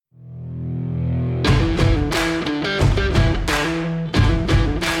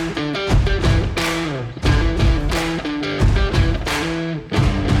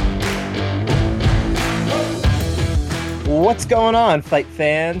What's going on, fight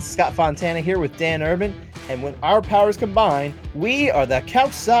fans? Scott Fontana here with Dan Urban, and when our powers combine, we are the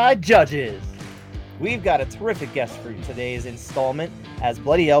Couchside Judges. We've got a terrific guest for today's installment, as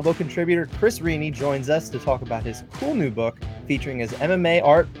Bloody Elbow contributor Chris Rini joins us to talk about his cool new book featuring his MMA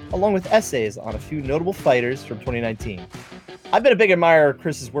art, along with essays on a few notable fighters from 2019. I've been a big admirer of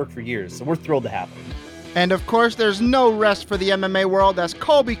Chris's work for years, so we're thrilled to have him. And of course, there's no rest for the MMA world, as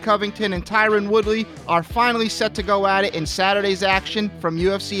Colby Covington and Tyron Woodley are finally set to go at it in Saturday's action from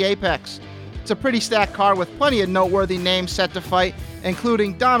UFC Apex. It's a pretty stacked card with plenty of noteworthy names set to fight,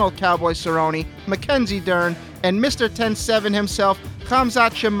 including Donald Cowboy Cerrone, Mackenzie Dern, and Mr. 10-7 himself,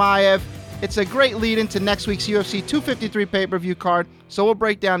 Khamzat Chimaev. It's a great lead into next week's UFC 253 pay-per-view card, so we'll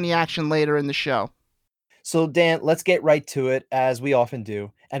break down the action later in the show. So Dan, let's get right to it, as we often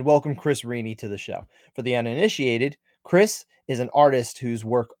do, and welcome Chris Rini to the show. For the uninitiated, Chris is an artist whose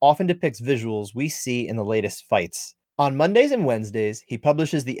work often depicts visuals we see in the latest fights. On Mondays and Wednesdays, he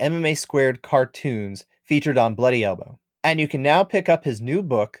publishes the MMA Squared cartoons featured on Bloody Elbow. And you can now pick up his new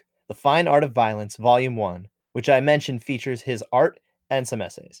book, The Fine Art of Violence, Volume 1, which I mentioned features his art and some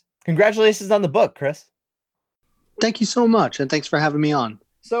essays. Congratulations on the book, Chris. Thank you so much, and thanks for having me on.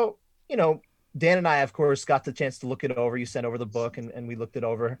 So, Dan and I, of course, got the chance to look it over. You sent over the book, and we looked it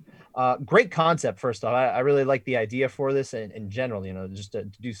over. Great concept, first off. I really like the idea for this, and in general, just to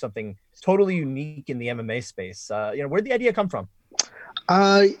do something totally unique in the MMA space. Where'd the idea come from?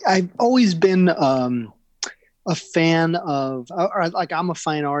 I've always been a fan of, I'm a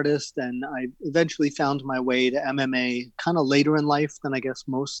fine artist, and I eventually found my way to MMA kind of later in life than I guess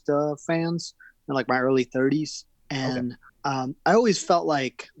most fans, in like my early 30s. And I always felt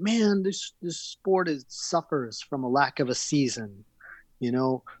like, man, this sport suffers from a lack of a season,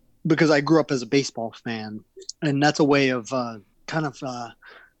 because I grew up as a baseball fan, and that's a way of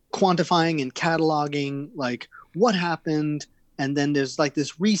quantifying and cataloging like what happened. And then there's like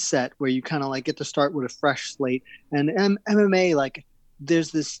this reset where you kind of like get to start with a fresh slate. And MMA, like there's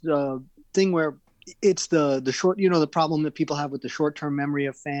this thing where it's the short, the problem that people have with the short-term memory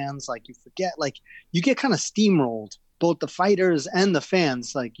of fans. Like you forget, like you get kind of steamrolled, both the fighters and the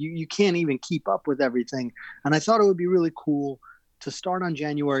fans. Like you can't even keep up with everything. And I thought it would be really cool to start on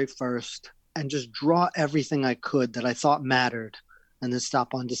January 1st and just draw everything I could that I thought mattered, and then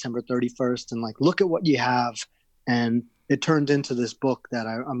stop on December 31st and like look at what you have. And it turned into this book that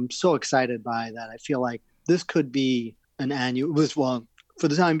I'm so excited by, that I feel like this could be an annual, well, for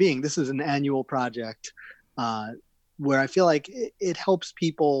the time being, this is an annual project where I feel like it helps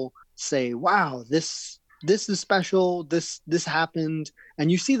people say, wow, this is special. This happened.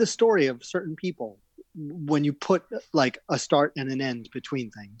 And you see the story of certain people when you put like a start and an end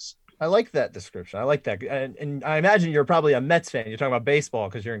between things. I like that description. I like that. And I imagine you're probably a Mets fan. You're talking about baseball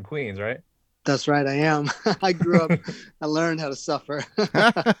because you're in Queens, right? That's right. I am. I grew up, I learned how to suffer.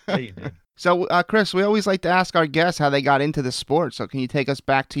 Yeah, you did. So, Chris, we always like to ask our guests how they got into the sport. So can you take us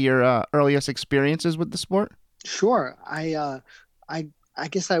back to your earliest experiences with the sport? Sure. I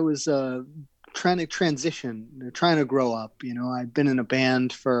guess I was trying to transition, trying to grow up. I've been in a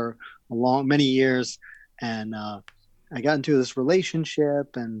band for many years, and I got into this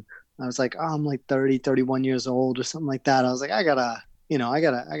relationship, and I was like, I'm like 30, 31 years old or something like that. I was like, I gotta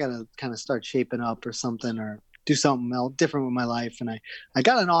kind of start shaping up or something, or do something else different with my life. And I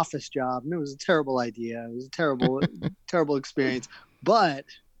got an office job, and it was a terrible idea. It was a terrible, terrible experience. But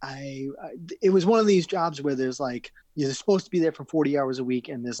it was one of these jobs where there's like, you're supposed to be there for 40 hours a week,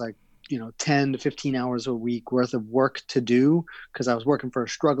 and there's like, 10 to 15 hours a week worth of work to do, because I was working for a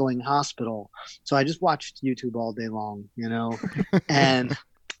struggling hospital. So I just watched YouTube all day long, and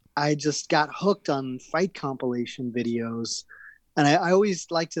I just got hooked on fight compilation videos. And I always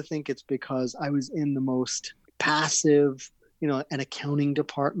like to think it's because I was in the most passive, an accounting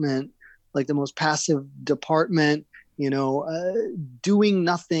department, like the most passive department, doing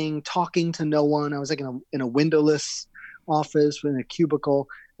nothing, talking to no one. I was like in a windowless office in a cubicle.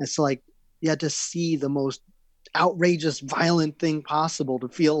 And so like you had to see the most outrageous, violent thing possible to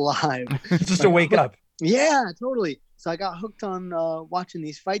feel alive. Just to wake up. Yeah, totally. So I got hooked on watching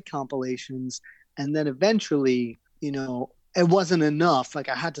these fight compilations. And then eventually, it wasn't enough. Like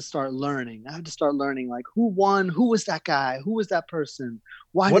I had to start learning. Like who won? Who was that guy? Who was that person?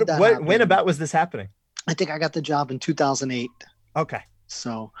 Why did that happen? When about was this happening? I think I got the job in 2008. Okay.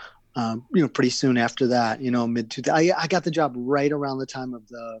 So, pretty soon after that, mid-2000, I got the job right around the time of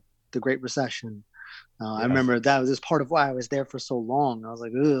the Great Recession. Yes. I remember that was just part of why I was there for so long. I was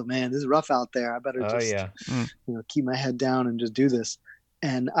like, oh man, this is rough out there. I better keep my head down and just do this.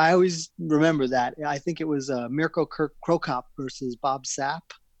 And I always remember that. I think it was Mirko Krokop versus Bob Sapp,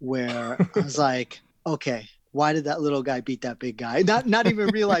 where I was like, okay, why did that little guy beat that big guy? Not even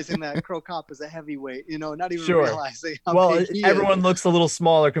realizing that Crow Cop is a heavyweight, not even Sure. realizing how Well, big he everyone is. looks a little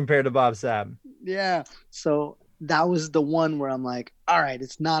smaller compared to Bob Sapp. Yeah. So that was the one where I'm like, all right,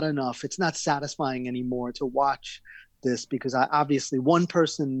 it's not enough. It's not satisfying anymore to watch this, because obviously one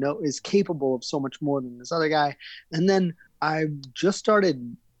person is capable of so much more than this other guy. And then I just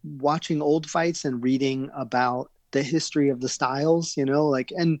started watching old fights and reading about the history of the styles,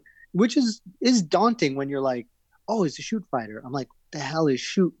 and which is daunting when you're like, oh, he's a shoot fighter. I'm like, the hell is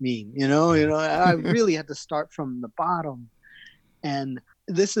shoot mean? I really had to start from the bottom. And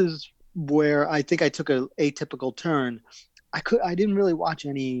this is where I think I took a atypical turn. I didn't really watch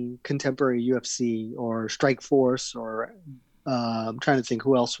any contemporary UFC or Strike Force, or I'm trying to think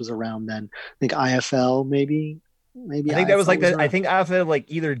who else was around then. I think IFL maybe. I think that was like I think IFL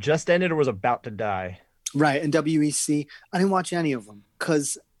like either just ended or was about to die. Right, and WEC. I didn't watch any of them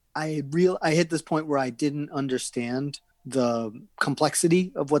because I hit this point where I didn't understand the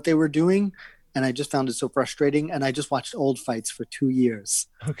complexity of what they were doing, and I just found it so frustrating. And I just watched old fights for 2 years.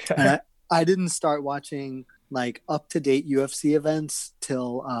 Okay. And I didn't start watching like up-to-date UFC events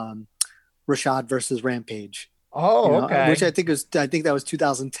till Rashad versus Rampage. Oh, okay. Which I think that was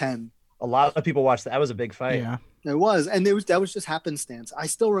 2010. A lot of people watched that. That was a big fight. Yeah, it was, and that was just happenstance. I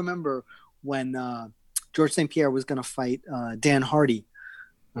still remember when George St. Pierre was going to fight Dan Hardy.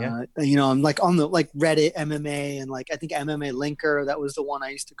 Yeah. I'm like on the like Reddit MMA, and like I think MMA Linker, that was the one I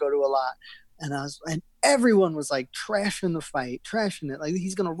used to go to a lot. And everyone was like trashing the fight, trashing it. Like,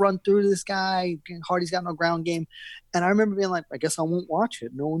 he's going to run through this guy. Hardy's got no ground game. And I remember being like, I guess I won't watch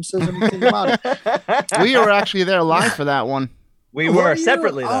it. No one says anything about it. we were actually there live for that one. We were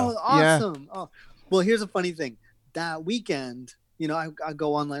separately, though. Oh, awesome. Yeah. Oh, well, here's a funny thing. That weekend, I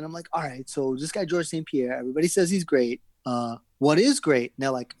go online. I'm like, all right, so this guy, George St. Pierre, everybody says he's great. What is great? And they're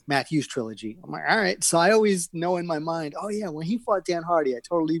like, Matthews trilogy. I'm like, all right. So I always know in my mind, oh yeah, when he fought Dan Hardy, I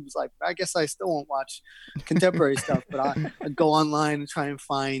totally was like, I guess I still won't watch contemporary stuff, but I go online and try and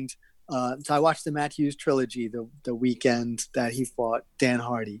find. So I watched the Matthews trilogy the weekend that he fought Dan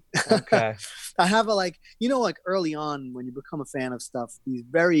Hardy. Okay. I have like early on when you become a fan of stuff, these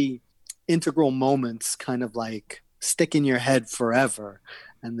very integral moments kind of like stick in your head forever.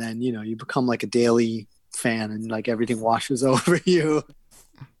 And then, you become like a daily fan, and like everything washes over you.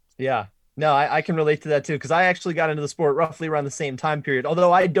 Yeah, no, I can relate to that too, because I actually got into the sport roughly around the same time period,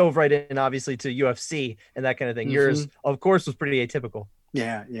 although I dove right in obviously to UFC and that kind of thing. Mm-hmm. Yours of course was pretty atypical.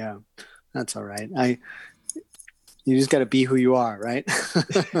 Yeah, that's all right. You just got to be who you are, right?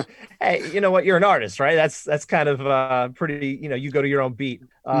 Hey, you know what, you're an artist, right? That's kind of pretty, you go to your own beat.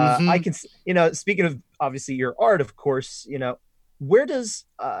 I can, speaking of obviously your art, of course, where does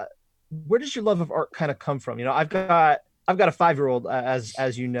your love of art kind of come from? I've got a 5-year-old,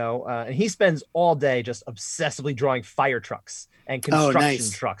 as you know, and he spends all day just obsessively drawing fire trucks and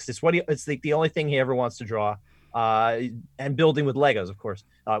construction trucks. It's it's like the only thing he ever wants to draw, and building with Legos, of course.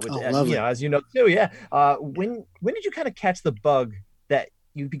 Which, as you know too, yeah. When did you kind of catch the bug that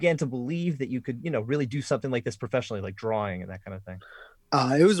you began to believe that you could, really do something like this professionally, like drawing and that kind of thing?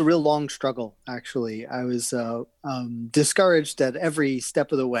 It was a real long struggle, actually. I was discouraged at every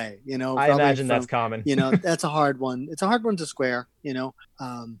step of the way. I imagine that's common. That's a hard one. It's a hard one to square.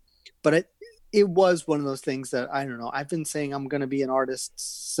 But it was one of those things that I don't know. I've been saying I'm going to be an artist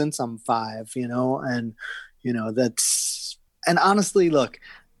since I'm 5. And and honestly, look,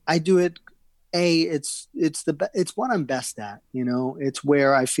 I do it. It's what I'm best at. It's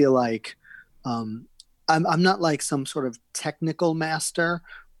where I feel like. I'm not like some sort of technical master,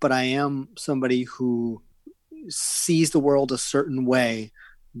 but I am somebody who sees the world a certain way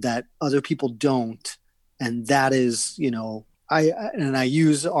that other people don't. And that is, I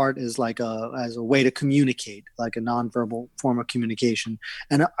use art as as a way to communicate, like a nonverbal form of communication.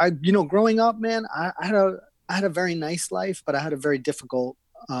 And growing up, man, I had a very nice life, but I had a very difficult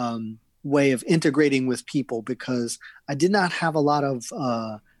way of integrating with people because I did not have a lot of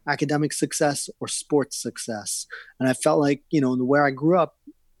academic success or sports success. And I felt like, where I grew up,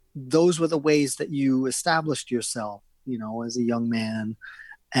 those were the ways that you established yourself, as a young man.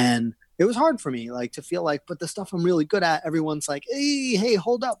 And it was hard for me, like, to feel like, but the stuff I'm really good at, everyone's like, hey,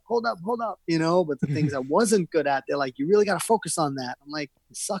 hold up. But the things I wasn't good at, they're like, you really got to focus on that. I'm like,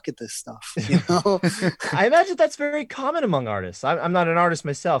 I suck at this stuff, I imagine that's very common among artists. I'm not an artist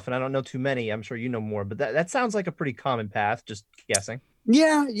myself, and I don't know too many. I'm sure you know more, but that sounds like a pretty common path, just guessing.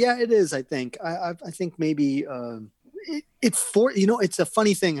 Yeah, it is. I think. I think maybe it's a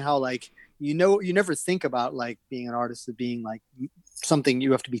funny thing how like you never think about like being an artist as being like something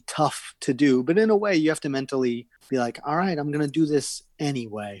you have to be tough to do, but in a way you have to mentally be like, all right, I'm gonna do this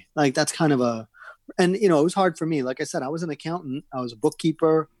anyway. Like that's kind of And it was hard for me. Like I said, I was an accountant, I was a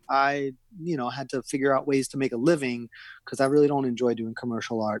bookkeeper. I had to figure out ways to make a living because I really don't enjoy doing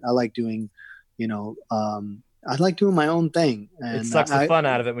commercial art. I like doing you know I like doing my own thing. It And sucks the I fun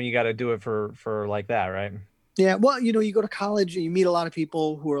out of it when you got to do it for like that, right? Yeah, well, you go to college and you meet a lot of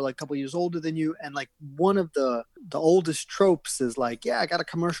people who are like a couple years older than you, and like one of the oldest tropes is like, yeah, I got a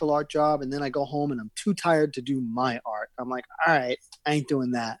commercial art job, and then I go home and I'm too tired to do my art. I'm like, all right, I ain't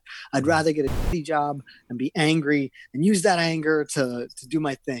doing that. I'd rather get a shitty job and be angry and use that anger to do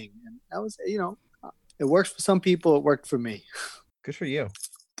my thing. And that was, it works for some people. It worked for me. Good for you.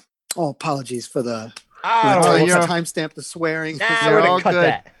 Oh, apologies for the. I don't Oh, know. you're- Timestamp the swearing. Nah, You're we're all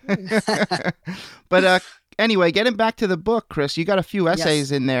gonna cut good. that. But anyway, getting back to the book, Chris, you got a few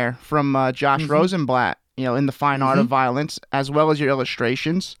essays Yes. in there from Josh Mhm. Rosenblatt, in the fine art of violence, as well as your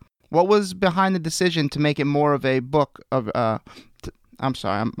illustrations. What was behind the decision to make it more of a book of? I'm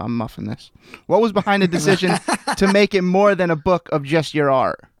sorry, I'm muffing this. What was behind the decision to make it more than a book of just your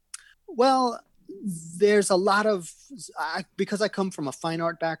art? Well, there's a lot of because I come from a fine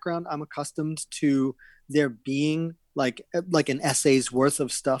art background, I'm accustomed to there being like an essay's worth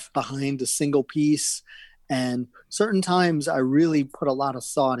of stuff behind a single piece. And certain times I really put a lot of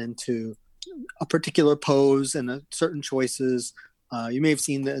thought into a particular pose and certain choices. You may have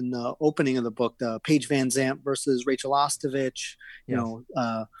seen in the opening of the book, the Paige Van Zandt versus Rachel Ostovich. Yes.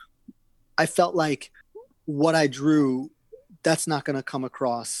 I felt like what I drew, that's not going to come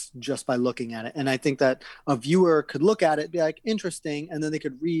across just by looking at it. And I think that a viewer could look at it, be like, interesting, and then they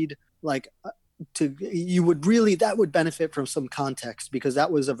could read like that would benefit from some context, because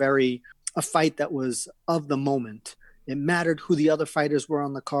that was a fight that was of the moment. It mattered who the other fighters were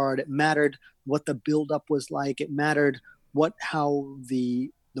on the card. It mattered what the buildup was like. It mattered how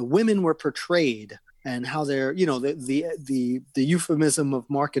the women were portrayed and how they're, the euphemism of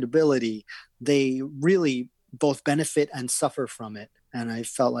marketability. They really both benefit and suffer from it. And I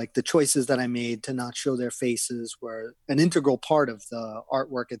felt like the choices that I made to not show their faces were an integral part of the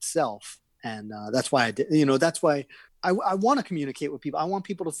artwork itself. And that's why I did, that's why I want to communicate with people. I want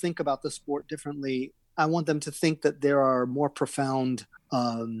people to think about the sport differently. I want them to think that there are more profound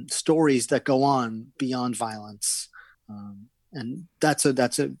stories that go on beyond violence. And that's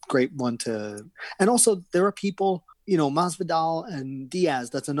a great one to, and also there are people, Masvidal and Diaz,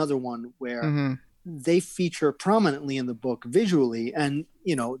 that's another one where they feature prominently in the book visually, and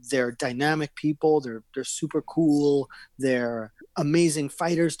they're dynamic people. They're super cool. They're amazing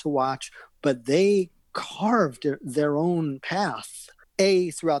fighters to watch, but they carved their own path,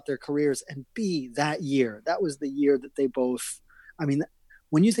 A, throughout their careers, and B, that was the year that they both, I mean,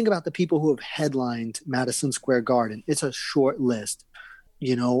 when you think about the people who have headlined Madison Square Garden, it's a short list.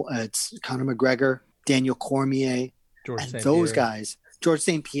 It's Conor McGregor, Daniel Cormier, George and St. those Pierre. guys, George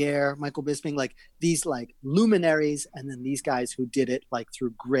St. Pierre, Michael Bisping, like these like luminaries, and then these guys who did it like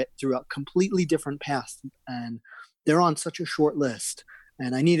through grit, through a completely different path, and they're on such a short list.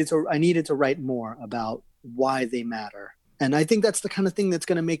 And I needed to write more about why they matter. And I think that's the kind of thing that's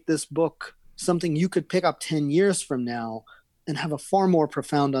going to make this book something you could pick up 10 years from now and have a far more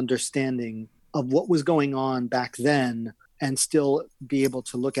profound understanding of what was going on back then, and still be able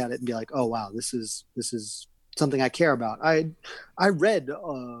to look at it and be like, oh wow, this is something I care about. I read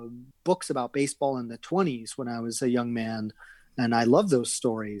books about baseball in the 1920s when I was a young man, and I love those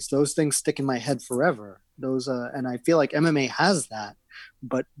stories. Those things stick in my head forever. And I feel like MMA has that,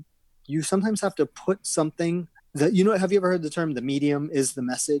 but you sometimes have to put something that, have you ever heard the term "the medium is the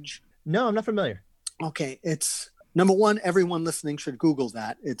message"? No, I'm not familiar. Okay, it's number one. Everyone listening should Google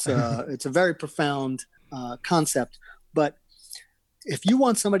that. It's a very profound concept. But if you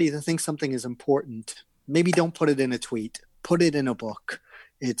want somebody to think something is important, maybe don't put it in a tweet. Put it in a book.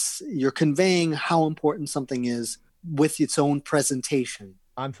 You're conveying how important something is with its own presentation.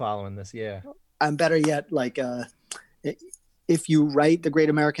 I'm following this. Yeah. And better yet, like if you write the Great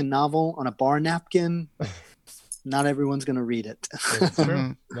American Novel on a bar napkin, not everyone's going to read it. It's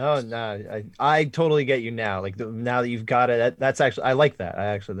true. No, I totally get you now. Like now that you've got it, that's actually, I like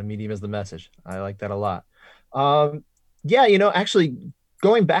that. The medium is the message. I like that a lot. Yeah, actually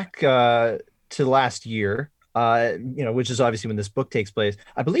going back to last year, which is obviously when this book takes place.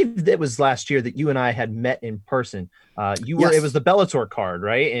 I believe it was last year that you and I had met in person. Yes. It was the Bellator card,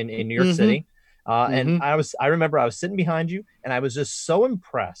 right? In New York City. And I remember I was sitting behind you, and I was just so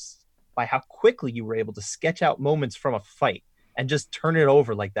impressed by how quickly you were able to sketch out moments from a fight and just turn it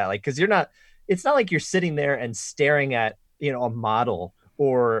over like that. Like, cause it's not like you're sitting there and staring at, a model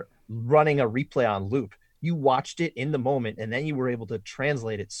or running a replay on loop. You watched it in the moment, and then you were able to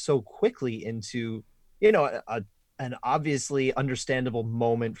translate it so quickly into, an an obviously understandable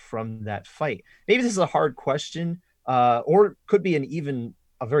moment from that fight. Maybe this is a hard question, or could be an even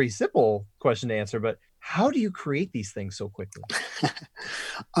a very simple question to answer, but how do you create these things so quickly?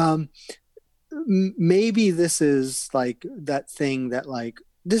 um, Maybe this is like that thing that like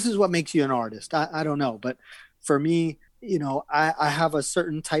this is what makes you an artist. I don't know, but for me, I have a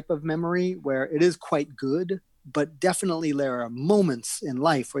certain type of memory where it is quite good, but definitely there are moments in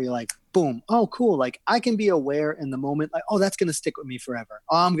life where you're like, boom, oh cool, like I can be aware in the moment, like, oh, that's going to stick with me forever,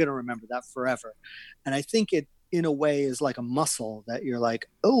 oh, I'm going to remember that forever. And I think it in a way is like a muscle that you're like,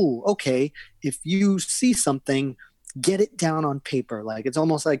 oh, okay, if you see something, get it down on paper. Like it's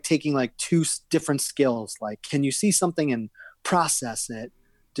almost like taking like two different skills. Like, can you see something and process it?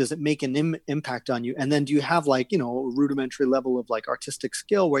 Does it make an impact on you? And then do you have like, a rudimentary level of like artistic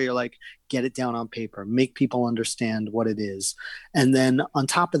skill where you're like, get it down on paper, make people understand what it is. And then on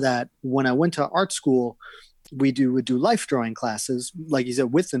top of that, when I went to art school, would do life drawing classes, like you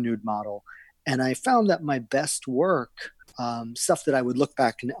said, with the nude model. And I found that my best work, stuff that I would look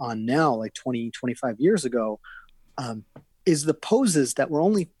back on now, like 20, 25 years ago, is the poses that were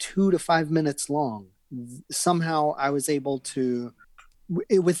only 2 to 5 minutes long. Somehow I was able to,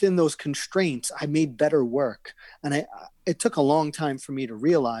 within those constraints, I made better work. And it took a long time for me to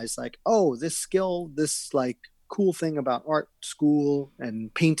realize like, oh, this skill, this like cool thing about art school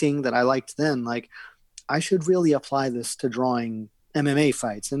and painting that I liked then, like I should really apply this to drawing MMA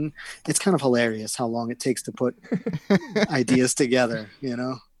fights. And it's kind of hilarious how long it takes to put ideas together,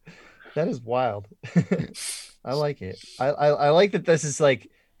 That is wild. I like it. I like that this is like,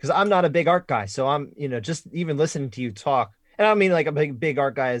 because I'm not a big art guy. So I'm, just even listening to you talk. And I don't mean like a big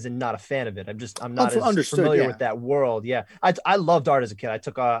art guy as in not a fan of it. I'm not as familiar with that world. Yeah. I loved art as a kid. I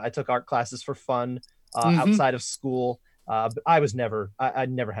took art classes for fun outside of school. But I never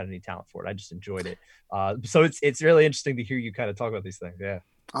had any talent for it. I just enjoyed it. So it's really interesting to hear you kind of talk about these things. Yeah.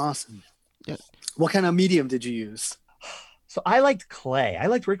 Awesome. Yeah. What kind of medium did you use? So I liked clay. I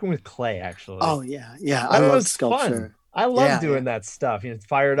liked working with clay, actually. Oh yeah, yeah. I love sculpture. Fun. I love doing that stuff.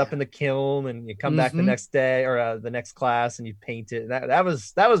 Fire it up in the kiln, and you come back the next day or the next class, and you paint it. That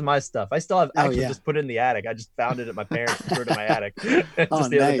was my stuff. I still have just put it in the attic. I just found it at my parents, threw it in my attic. Oh,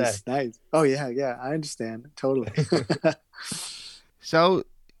 nice. Oh yeah. I understand totally. So,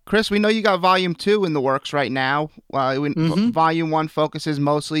 Chris, we know you got Volume 2 in the works right now. Volume 1 focuses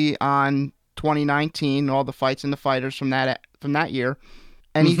mostly on 2019, all the fights and the fighters from that year.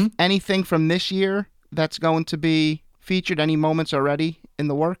 Anything from this year that's going to be featured? Any moments already in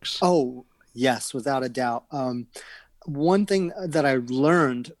the works? Oh yes, without a doubt. One thing that I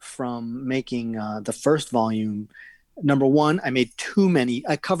learned from making the first volume, number one, I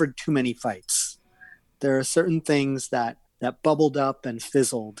covered too many fights. There are certain things that bubbled up and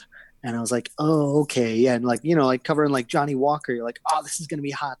fizzled. And I was like, oh, okay. Yeah. And like, like covering like Johnny Walker, you're like, oh, this is going to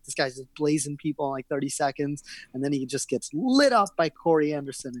be hot. This guy's just blazing people in like 30 seconds. And then he just gets lit up by Corey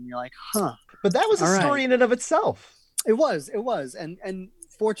Anderson. And you're like, huh. But that was a story in and of itself. It was. And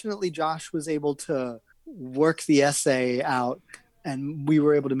fortunately, Josh was able to work the essay out, and we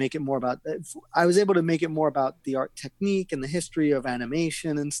were able to make it more about, I was able to make it more about the art technique and the history of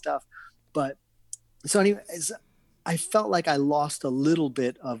animation and stuff. But so anyways, I felt like I lost a little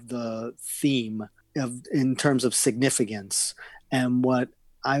bit of the theme in terms of significance. And what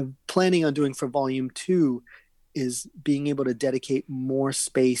I'm planning on doing for Volume 2 is being able to dedicate more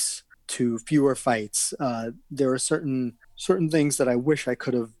space to fewer fights. There are certain things that I wish I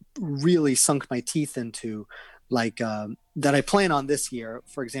could have really sunk my teeth into, like that I plan on this year.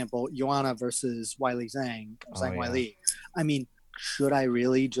 For example, Joanna versus Zhang Weili. I mean, should I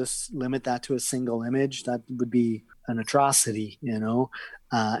really just limit that to a single image? That would be an atrocity, and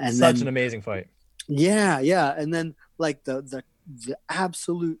such an amazing fight. Yeah. And then like the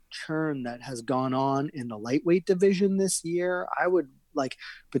absolute churn that has gone on in the lightweight division this year, I would like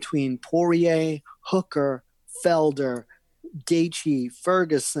between Poirier, Hooker, Felder, Gaethje,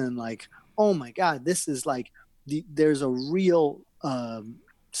 Ferguson, like, oh my God, this is like there's a real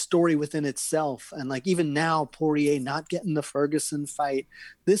story within itself. And like even now, Poirier not getting the Ferguson fight,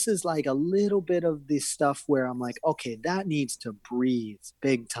 this is like a little bit of the stuff where I'm like, okay, that needs to breathe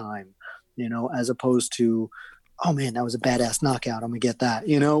big time, as opposed to, oh man, that was a badass knockout, I'm gonna get that,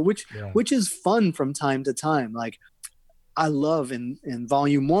 which is fun from time to time. Like I love in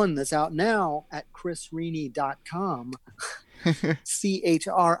Volume 1 that's out now at chrisrini.com,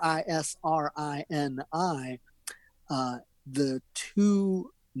 CHRISRINI, the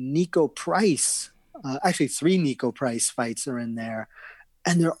two Nico Price, actually 3 Nico Price fights are in there,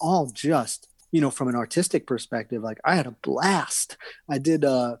 and they're all just, from an artistic perspective, like I had a blast. I did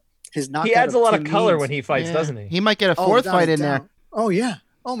his He knockout adds a of lot Tim of color Means. when he fights, Yeah. doesn't he? He might get a Oh, fourth without fight a in there. doubt. Oh yeah.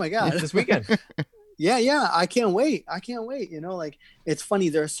 Oh my God. This weekend. Yeah. I can't wait. Like it's funny.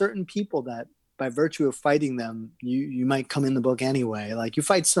 There are certain people that by virtue of fighting them, you might come in the book anyway. Like you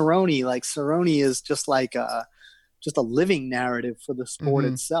fight Cerrone, like Cerrone is just like just a living narrative for the sport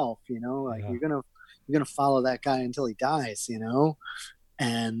Mhm. itself, like Yeah. you're gonna follow that guy until he dies,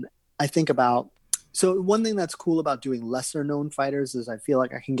 and I think about, so one thing that's cool about doing lesser known fighters is I feel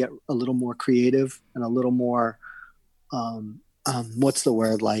like I can get a little more creative and a little more what's the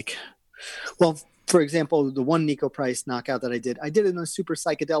word, like, well, for example, the one Nico Price knockout that I did it in a super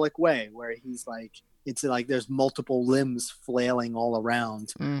psychedelic way where he's like, it's like there's multiple limbs flailing all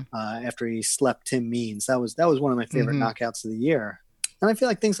around after he slept Tim Means. That was one of my favorite knockouts of the year. And I feel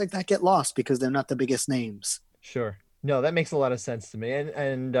like things like that get lost because they're not the biggest names. Sure. No, that makes a lot of sense to me.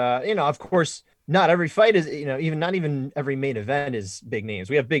 And of course, not every fight is, not even every main event is big names.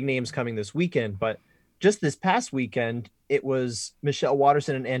 We have big names coming this weekend, but just this past weekend, it was Michelle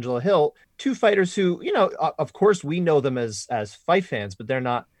Watterson and Angela Hill, two fighters who, of course, we know them as fight fans, but they're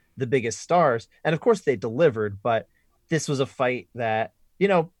not the biggest stars. And of course, they delivered. But this was a fight that,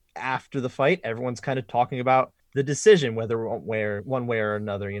 after the fight, everyone's kind of talking about the decision, whether one way or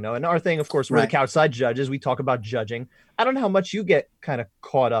another, and our thing, of course, we're the couchside judges. We talk about judging. I don't know how much you get kind of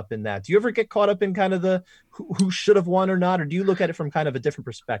caught up in that. Do you ever get caught up in kind of the who should have won or not? Or do you look at it from kind of a different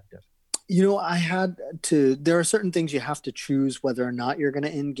perspective? There are certain things you have to choose whether or not you're going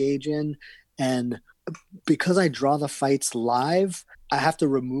to engage in. And because I draw the fights live, I have to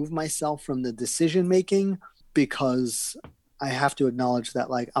remove myself from the decision making because I have to acknowledge that,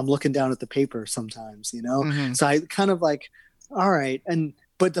 like, I'm looking down at the paper sometimes, So I kind of like, all right.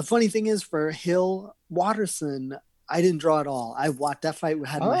 But the funny thing is for Hill Watterson, I didn't draw at all. I watched that fight.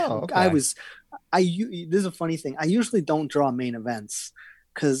 Okay. This is a funny thing. I usually don't draw main events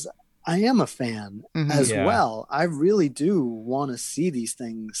because I am a fan as well. I really do want to see these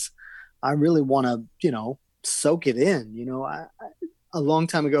things. I really want to, soak it in. A long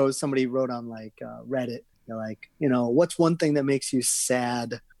time ago, somebody wrote on like Reddit, like, what's one thing that makes you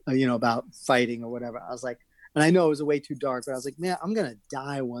sad, about fighting or whatever. I was like, and I know it was way too dark, but I was like, man, I'm going to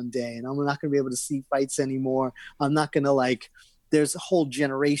die one day and I'm not going to be able to see fights anymore. I'm not going to there's whole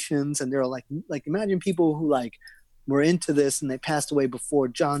generations and they're like imagine people who were into this and they passed away before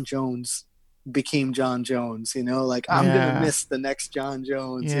John Jones became John Jones, I'm going to miss the next John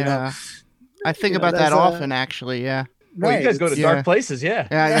Jones, I think about that often, actually. Yeah. Well, you guys go to dark places, yeah.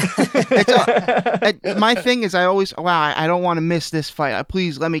 My thing is, I always, I don't want to miss this fight.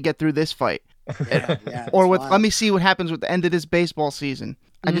 Please let me get through this fight. Or let me see what happens with the end of this baseball season.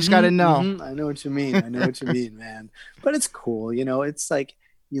 I just got to know. I know what you mean. Man. But it's cool, It's like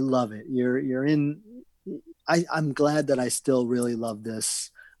you love it. You're in. I'm glad that I still really love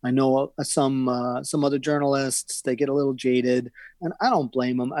this. I know some other journalists, they get a little jaded, and I don't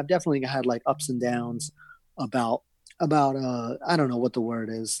blame them. I've definitely had ups and downs about I don't know what the word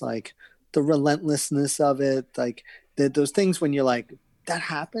is, like the relentlessness of it, like those things when you're like, that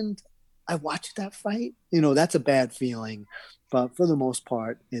happened, I watched that fight, that's a bad feeling. But for the most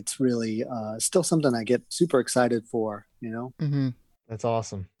part, it's really still something I get super excited for, That's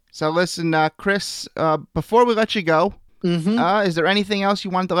awesome. So listen, Chris, before we let you go, is there anything else you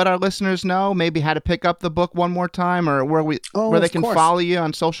wanted to let our listeners know? Maybe how to pick up the book one more time, or where they can follow you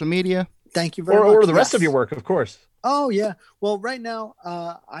on social media? Thank you very much. Or the rest of your work, of course. Oh, yeah. Well, right now,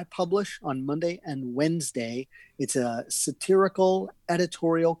 I publish on Monday and Wednesday. It's a satirical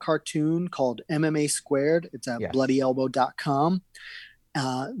editorial cartoon called MMA Squared. It's at bloodyelbow.com.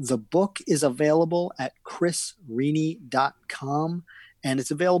 The book is available at chrisrini.com, and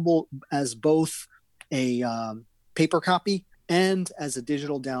it's available as both a paper copy and as a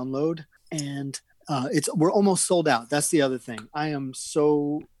digital download. And we're almost sold out. That's the other thing. I am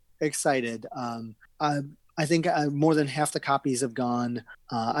so excited. I think more than half the copies have gone.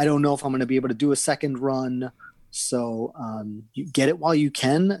 I don't know if I'm going to be able to do a second run. So you get it while you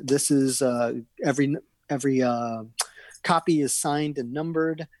can. This is every copy is signed and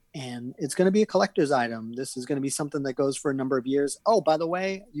numbered, and it's going to be a collector's item. This is going to be something that goes for a number of years. Oh, by the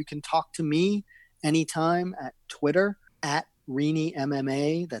way, you can talk to me anytime at Twitter at Rini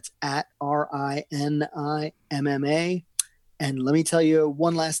MMA. That's at RINI MMA. And let me tell you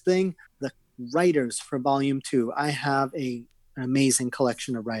one last thing. The writers for Volume 2. I have an amazing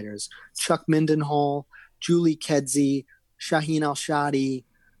collection of writers. Chuck Mindenhall, Julie Kedzie, Shaheen Al-Shadi,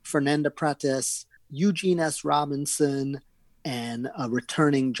 Fernanda Prates, Eugene S. Robinson, and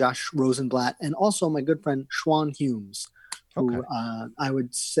returning Josh Rosenblatt, and also my good friend Schwan Humes, who I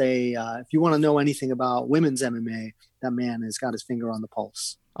would say, if you want to know anything about women's MMA, that man has got his finger on the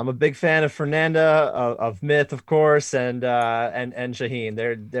pulse. I'm a big fan of Fernanda, of Myth, of course, and Shaheen.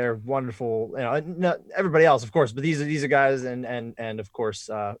 They're wonderful. Everybody else, of course, but these are guys, and of course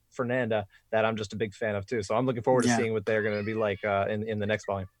Fernanda, that I'm just a big fan of too. So I'm looking forward to Yeah, seeing what they're going to be like in the next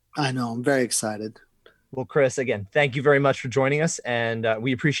volume. I know. I'm very excited. Well, Chris, again, thank you very much for joining us, and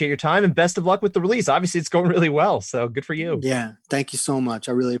we appreciate your time and best of luck with the release. Obviously, it's going really well, so good for you. Yeah, thank you so much.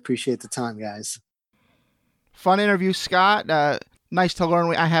 I really appreciate the time, guys. Fun interview, Scott. Nice to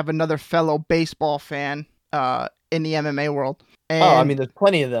learn I have another fellow baseball fan in the MMA world. And, I mean, there's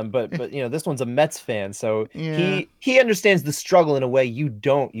plenty of them, but this one's a Mets fan, so yeah. he understands the struggle in a way you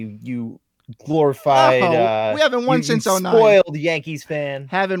don't. You glorified. We haven't won since 09. Spoiled Yankees fan.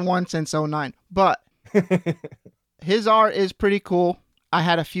 Haven't won since 09. But his art is pretty cool. I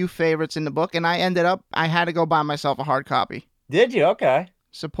had a few favorites in the book, and I had to go buy myself a hard copy. Did you? Okay.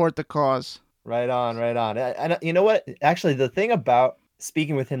 Support the cause. Right on, right on. And you know what? Actually, the thing about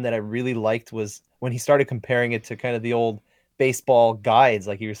speaking with him that I really liked was when he started comparing it to kind of the old baseball guides,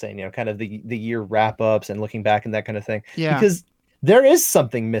 like you were saying, kind of the year wrap ups and looking back and that kind of thing. Yeah. Because there is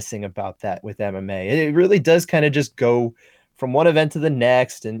something missing about that with MMA. It really does kind of just go from one event to the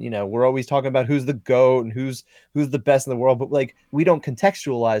next, and we're always talking about who's the GOAT and who's the best in the world, but like we don't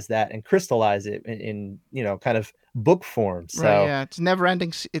contextualize that and crystallize it in kind of book form. So right, yeah, it's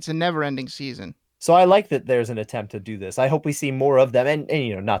a never ending season. So I like that there's an attempt to do this. I hope we see more of them,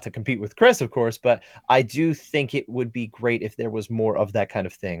 and not to compete with Chris, of course, but I do think it would be great if there was more of that kind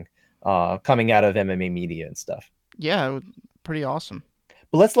of thing coming out of MMA media and stuff. Yeah, pretty awesome.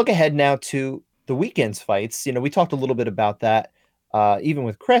 But let's look ahead now to the weekend's fights. We talked a little bit about that even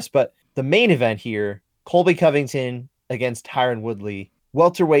with Chris, but the main event here, Colby Covington against Tyron Woodley,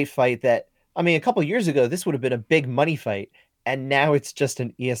 welterweight fight that, I mean, a couple of years ago, this would have been a big money fight. And now it's just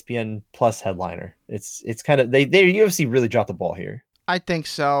an ESPN Plus headliner. It's kind of, they UFC really dropped the ball here. I think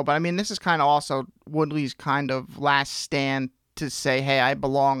so. But I mean, this is kind of also Woodley's kind of last stand to say, hey, I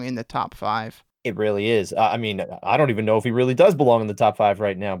belong in the top 5. It really is. I mean, I don't even know if he really does belong in the top 5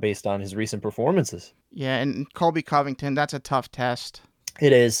 right now based on his recent performances. Yeah, and Colby Covington, that's a tough test.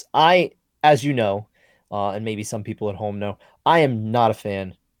 It is. As you know, and maybe some people at home know, I am not a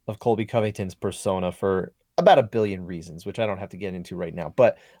fan of Colby Covington's persona for about a billion reasons, which I don't have to get into right now.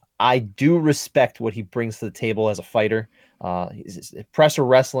 But I do respect what he brings to the table as a fighter. Pressure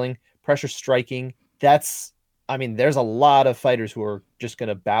wrestling, pressure striking. There's a lot of fighters who are just going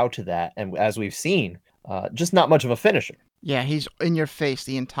to bow to that. And as we've seen, just not much of a finisher. Yeah, he's in your face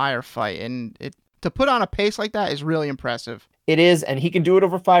the entire fight. And to put on a pace like that is really impressive. It is, and he can do it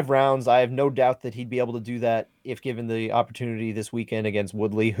over 5 rounds. I have no doubt that he'd be able to do that if given the opportunity this weekend against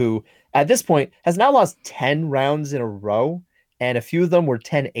Woodley, who at this point has now lost 10 rounds in a row, and a few of them were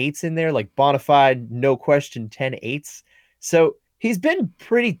 10-8s in there, like bona fide, no question, 10-8s. So he's been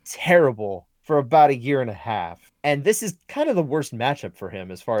pretty terrible for about a year and a half. And this is kind of the worst matchup for him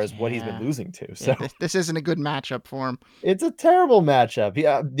as far as what he's been losing to. So this isn't a good matchup for him. It's a terrible matchup.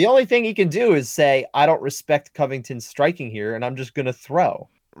 Yeah, the only thing he can do is say, I don't respect Covington's striking here, and I'm just going to throw.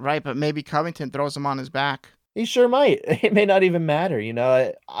 Right, but maybe Covington throws him on his back. He sure might. It may not even matter.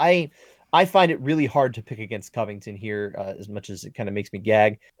 I find it really hard to pick against Covington here, as much as it kind of makes me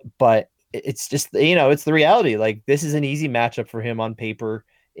gag. But it's just, it's the reality. Like, this is an easy matchup for him on paper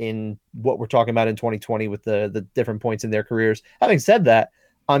in what we're talking about in 2020 with the different points in their careers. Having said that,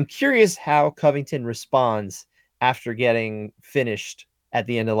 I'm curious how Covington responds after getting finished at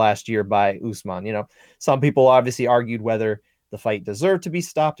the end of last year by Usman. Some people obviously argued whether the fight deserved to be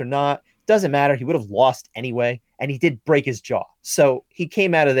stopped or not. Doesn't matter. He would have lost anyway, and he did break his jaw. So he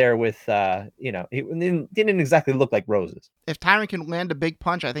came out of there with, he didn't exactly look like roses. If Tyron can land a big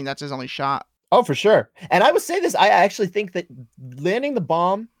punch, I think that's his only shot. Oh, for sure. And I would say this, I actually think that landing the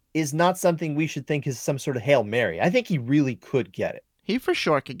bomb is not something we should think is some sort of Hail Mary. I think he really could get it. He for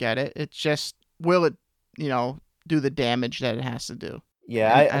sure could get it. It's just, will it, do the damage that it has to do?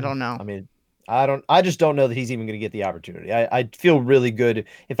 Yeah, I don't know. I mean, I just don't know that he's even going to get the opportunity. I'd feel really good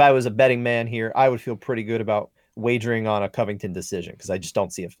if I was a betting man here. I would feel pretty good about wagering on a Covington decision because I just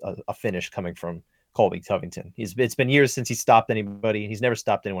don't see a finish coming from Colby Covington. It's been years since he stopped anybody. He's never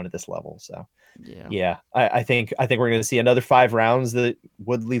stopped anyone at this level. So yeah, I think we're going to see another 5 rounds that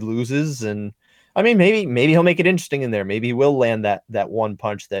Woodley loses, and I mean maybe he'll make it interesting in there. Maybe he will land that one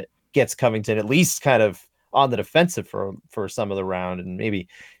punch that gets Covington at least kind of on the defensive for some of the round, and maybe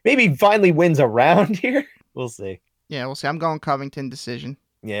finally wins a round here. We'll see. Yeah, we'll see. I'm going Covington decision.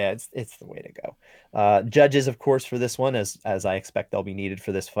 Yeah, it's the way to go. Judges, of course, for this one, as I expect they'll be needed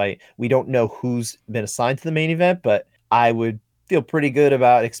for this fight. We don't know who's been assigned to the main event, but I would feel pretty good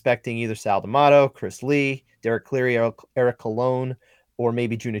about expecting either Sal D'Amato, Chris Lee, Derek Cleary, Eric Colon, or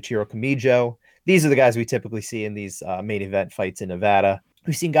maybe Junichiro Kamijo. These are the guys we typically see in these main event fights in Nevada.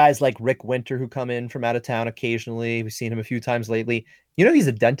 We've seen guys like Rick Winter who come in from out of town occasionally. We've seen him a few times lately. You know he's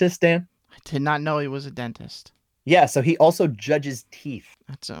a dentist, Dan? I did not know he was a dentist. Yeah, so he also judges teeth.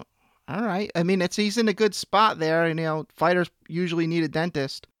 All right. I mean, he's in a good spot there. And, fighters usually need a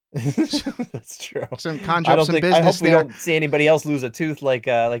dentist. That's true. Some conjure up some business. I hope we there. don't see anybody else lose a tooth like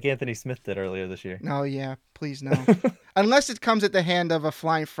Anthony Smith did earlier this year. No, yeah, please no. Unless it comes at the hand of a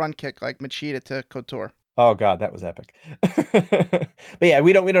flying front kick like Machida to Couture. Oh God, that was epic. But yeah,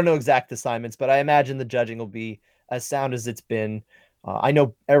 we don't know exact assignments, but I imagine the judging will be as sound as it's been. I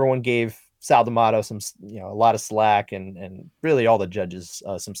know everyone gave Sal D'Amato some, a lot of slack, and really all the judges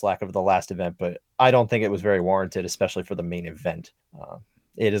some slack over the last event, but I don't think it was very warranted, especially for the main event.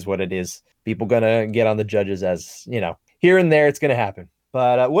 It is what it is. People gonna get on the judges, as here and there. It's gonna happen.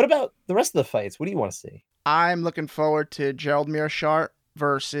 But what about the rest of the fights? What do you want to see? I'm looking forward to Gerald Meerschaert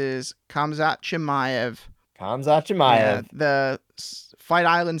versus Khamzat Chimaev. Yeah, the Fight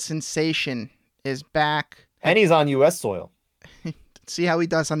Island sensation is back. And he's on U.S. soil. See how he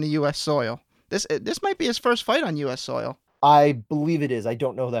does on the U.S. soil. This might be his first fight on U.S. soil. I believe it is. I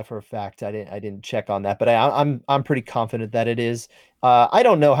don't know that for a fact. I didn't check on that, but I'm pretty confident that it is. I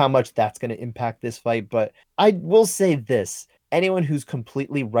don't know how much that's going to impact this fight, but I will say this. Anyone who's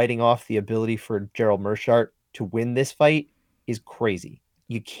completely writing off the ability for Gerald Meerschaert to win this fight is crazy.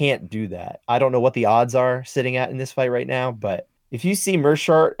 You can't do that. I don't know what the odds are sitting at in this fight right now, but if you see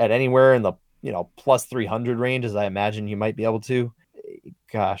Meerschaert at anywhere in the plus 300 range, as I imagine you might be able to,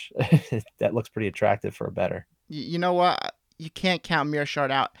 gosh, that looks pretty attractive for a bettor. You know what? You can't count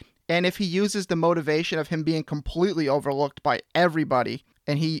Meerschaert out. And if he uses the motivation of him being completely overlooked by everybody,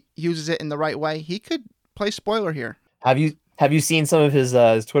 and he uses it in the right way, he could play spoiler here. Have you seen some of his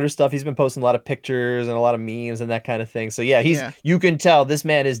Twitter stuff? He's been posting a lot of pictures and a lot of memes and that kind of thing. So yeah, you can tell this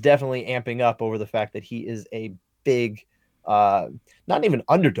man is definitely amping up over the fact that he is a big, not even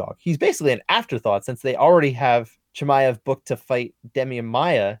underdog. He's basically an afterthought, since they already have Chimaev booked to fight Demian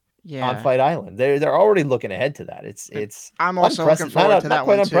Maia on Fight Island. They're already looking ahead to that. It's I'm also looking forward to that not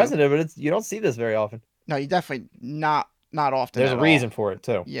quite one too. unprecedented, but you don't see this very often. No, you definitely not often. There's a reason for it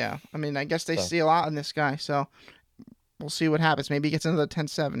too. Yeah, I mean, I guess they see a lot in this guy, so we'll see what happens. Maybe he gets another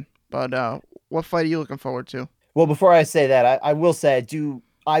 10-7. But what fight are you looking forward to? Well, before I say that, I will say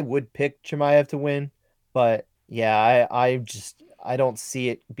I would pick Chimaev to win, but yeah, I don't see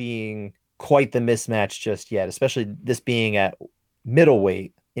it being quite the mismatch just yet, especially this being at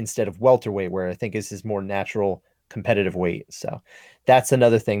middleweight instead of welterweight, where I think is his more natural competitive weight. So that's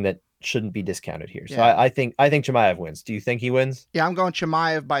another thing that shouldn't be discounted here. So I think Chimaev wins. Do you think he wins? Yeah, I'm going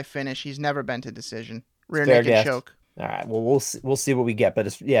Chimaev by finish. He's never been to decision. Rear naked choke. All right. Well, we'll see what we get.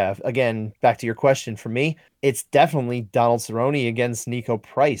 But again, back to your question, for me, it's definitely Donald Cerrone against Nico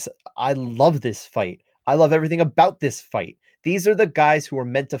Price. I love this fight. I love everything about this fight. These are the guys who are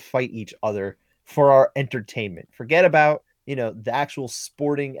meant to fight each other for our entertainment. Forget about, the actual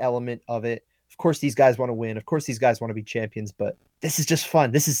sporting element of it. Of course, these guys want to win. Of course, these guys want to be champions, but this is just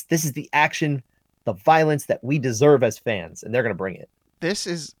fun. This is the action, the violence that we deserve as fans, and they're going to bring it. This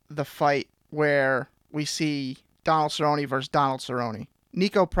is the fight where we see Donald Cerrone versus Donald Cerrone.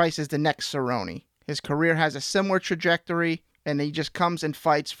 Nico Price is the next Cerrone. His career has a similar trajectory, and he just comes and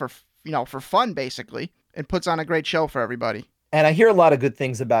fights for fun, basically, and puts on a great show for everybody. And I hear a lot of good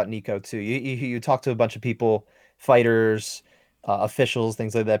things about Nico too. You talk to a bunch of people, fighters, officials,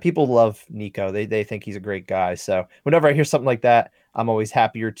 things like that. People love Nico. They think he's a great guy. So whenever I hear something like that, I'm always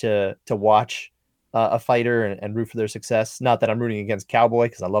happier to watch a fighter and root for their success. Not that I'm rooting against Cowboy,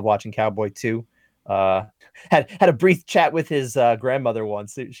 because I love watching Cowboy too. Had a brief chat with his grandmother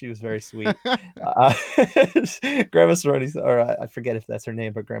once. She was very sweet. Grandma Cerrone, or I forget if that's her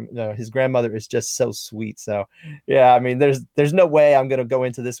name, but his grandmother is just so sweet. So yeah, I mean, there's no way I'm gonna go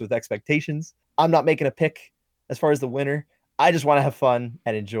into this with expectations. I'm not making a pick as far as the winner. I just want to have fun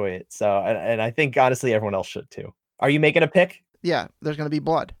and enjoy it. So and I think honestly everyone else should too. Are you making a pick? Yeah, there's gonna be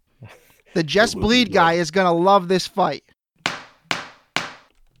blood. The Just Bleed guy is gonna love this fight.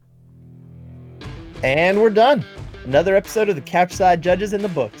 And we're done. Another episode of the Couchside Judges in the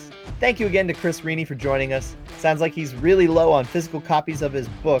books. Thank you again to Chris Rini for joining us. Sounds like he's really low on physical copies of his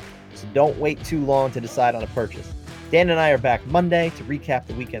book, so don't wait too long to decide on a purchase. Dan and I are back Monday to recap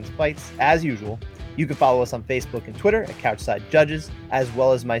the weekend's fights, as usual. You can follow us on Facebook and Twitter at Couchside Judges, as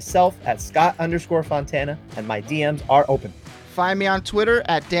well as myself at Scott_Fontana, and my DMs are open. Find me on Twitter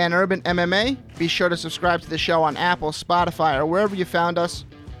at DanUrbanMMA. Be sure to subscribe to the show on Apple, Spotify, or wherever you found us.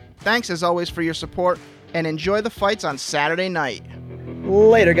 Thanks as always for your support, and enjoy the fights on Saturday night.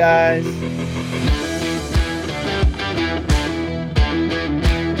 Later, guys.